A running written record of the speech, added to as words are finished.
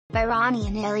by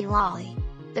Rania Elhilali.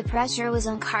 The pressure was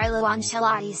on Carlo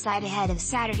Ancelotti's side ahead of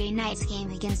Saturday night's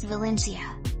game against Valencia.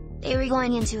 They were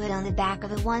going into it on the back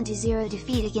of a 1-0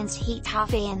 defeat against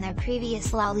Getafe in their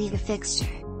previous La Liga fixture.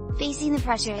 Facing the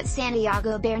pressure at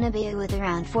Santiago Bernabeu with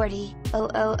around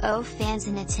 40,000 fans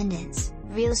in attendance,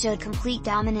 Real showed complete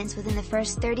dominance within the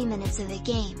first 30 minutes of the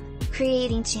game,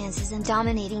 creating chances and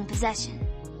dominating possession.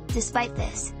 Despite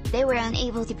this, they were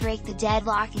unable to break the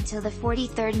deadlock until the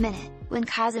 43rd minute, when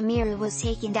Casemiro was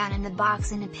taken down in the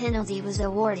box and a penalty was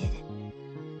awarded.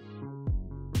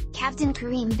 Captain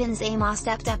Karim Benzema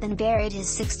stepped up and buried his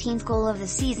 16th goal of the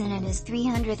season and his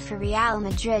 300th for Real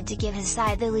Madrid to give his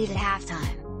side the lead at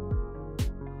halftime.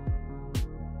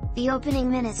 The opening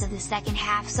minutes of the second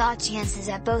half saw chances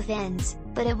at both ends,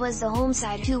 but it was the home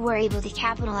side who were able to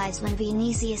capitalize when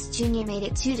Vinicius Jr made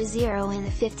it 2-0 in the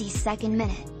 52nd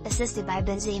minute, assisted by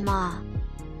Benzema.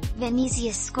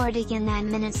 Vinicius scored again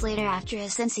 9 minutes later after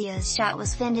Asensio's shot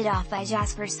was fended off by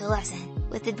Jasper Cillessen,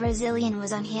 with the Brazilian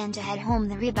was on hand to head home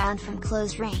the rebound from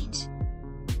close range.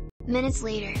 Minutes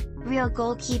later, Real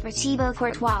goalkeeper Thibaut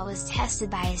Courtois was tested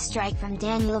by a strike from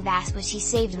Dani which he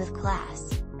saved with class.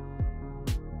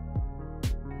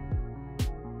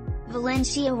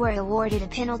 Valencia were awarded a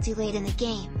penalty late in the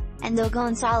game, and though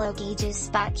Goncalo Guedes'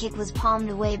 spot kick was palmed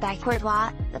away by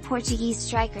Courtois, the Portuguese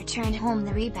striker turned home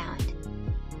the rebound.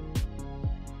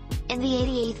 In the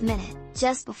 88th minute,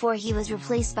 just before he was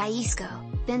replaced by Isco,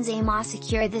 Benzema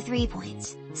secured the 3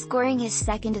 points, scoring his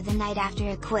second of the night after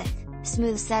a quick,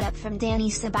 smooth setup from Dani,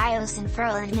 Ceballos and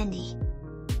Ferland Mendy.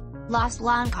 Los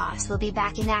Blancos will be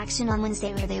back in action on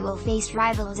Wednesday where they will face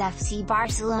rivals FC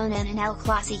Barcelona in an El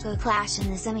Clasico clash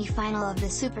in the semi-final of the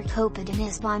Supercopa de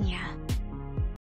Espana.